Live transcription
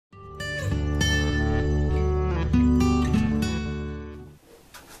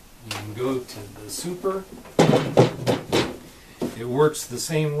super. It works the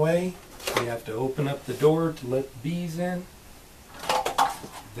same way. You have to open up the door to let the bees in.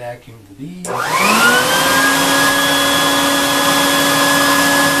 Vacuum the bees.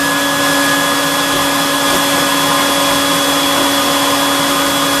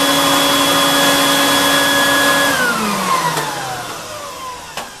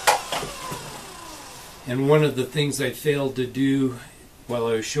 And one of the things I failed to do while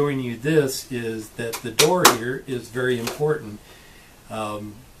I was showing you this is that the door here is very important.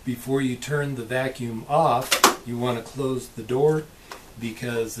 Before you turn the vacuum off, you want to close the door,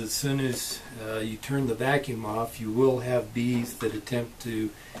 because as soon as you turn the vacuum off, you will have bees that attempt to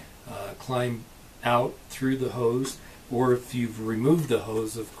climb out through the hose, or if you've removed the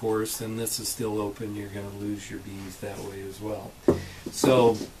hose, of course, and this is still open, you're going to lose your bees that way as well.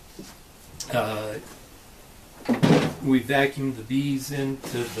 So we vacuum the bees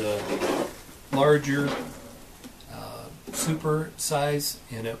into the larger super size,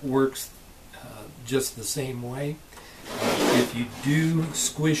 and it works just the same way. If you do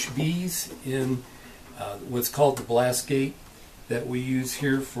squish bees in what's called the blast gate that we use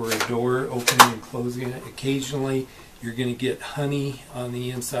here for a door opening and closing it, occasionally you're going to get honey on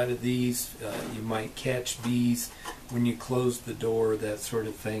the inside of these. You might catch bees when you close the door, that sort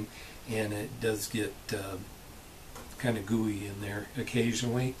of thing, and it does get kind of gooey in there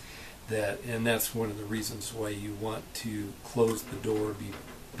occasionally. And that's one of the reasons why you want to close the door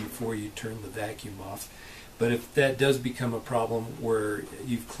before you turn the vacuum off. But if that does become a problem where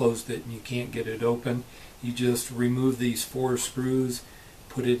you've closed it and you can't get it open, you just remove these 4 screws,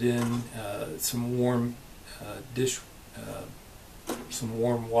 put it in some warm some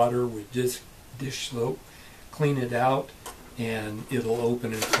warm water with dish soap, clean it out, and it'll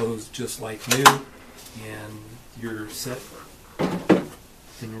open and close just like new, and you're set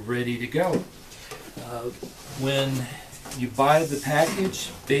and ready to go. When you buy the package,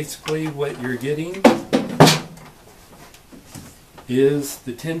 basically what you're getting is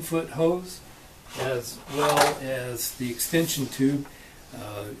the 10-foot hose as well as the extension tube.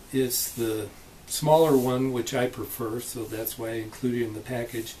 It's the smaller one, which I prefer, so that's why I included in the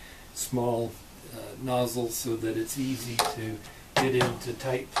package small nozzles so that it's easy to get into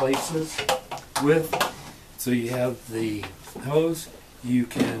tight places with. So you have the hose. You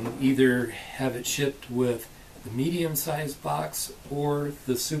can either have it shipped with the medium-sized box or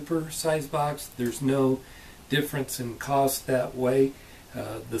the super-sized box. There's no difference in cost that way.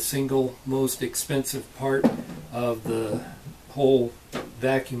 The single most expensive part of the whole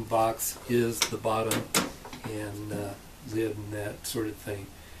vacuum box is the bottom and lid and that sort of thing.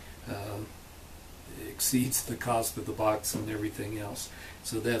 It exceeds the cost of the box and everything else.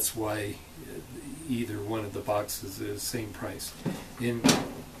 So that's why either one of the boxes is the same price. It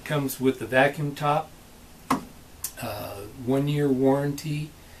comes with the vacuum top, 1-year warranty.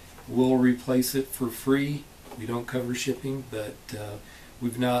 We'll replace it for free. We don't cover shipping, but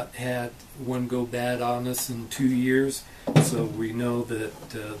we've not had one go bad on us in 2 years, so we know that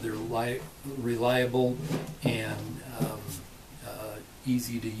they're reliable and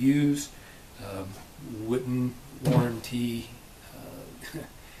easy to use. Wouldn't warranty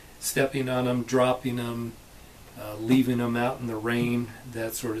stepping on them, dropping them, leaving them out in the rain,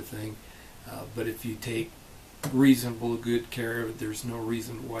 that sort of thing. But if you take reasonable good care of it, there's no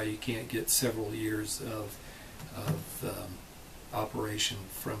reason why you can't get several years of operation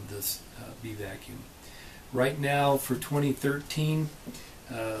from this bee vacuum. Right now for 2013,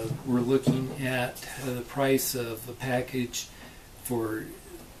 we're looking at the price of a package for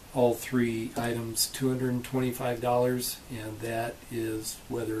all 3 items, $225, and that is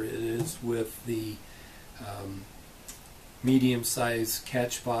whether it is with the medium-sized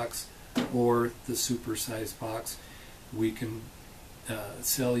catch box or the super-sized box. We can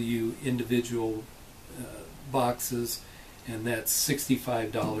sell you individual boxes, and that's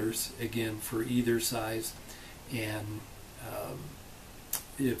 $65 again for either size. And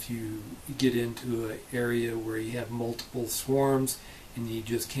if you get into an area where you have multiple swarms and you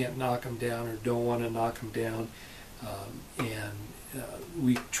just can't knock them down or don't want to knock them down,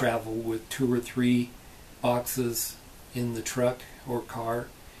 we travel with 2 or 3 boxes in the truck or car,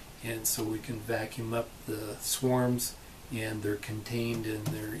 and so we can vacuum up the swarms, and they're contained in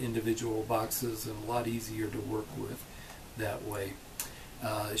their individual boxes and a lot easier to work with that way.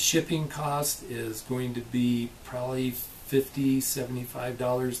 Shipping cost is going to be probably $50,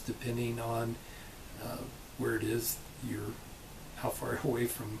 $75 depending on where it is, how far away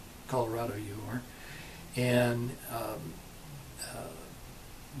from Colorado you are, and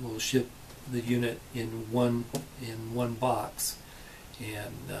we'll ship the unit in one box.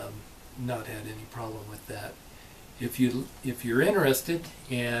 And not had any problem with that. If you're interested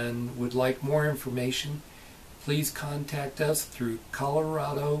and would like more information, please contact us through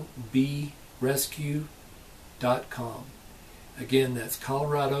coloradobeerescue.com. Again, that's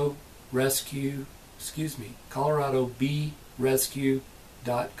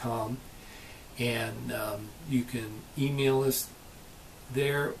coloradobeerescue.com, and you can email us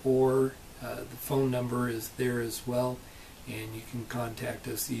there, or the phone number is there as well, and you can contact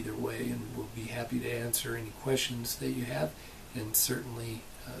us either way, and we'll be happy to answer any questions that you have, and certainly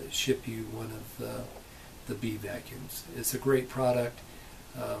ship you one of the bee vacuums. It's a great product.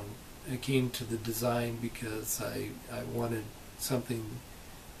 I came to the design because I wanted something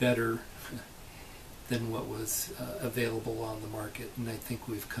better than what was available on the market, and I think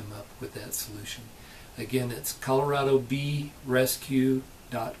we've come up with that solution. Again, it's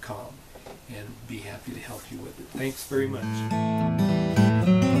coloradobeerescue.com, and be happy to help you with it. Thanks very much.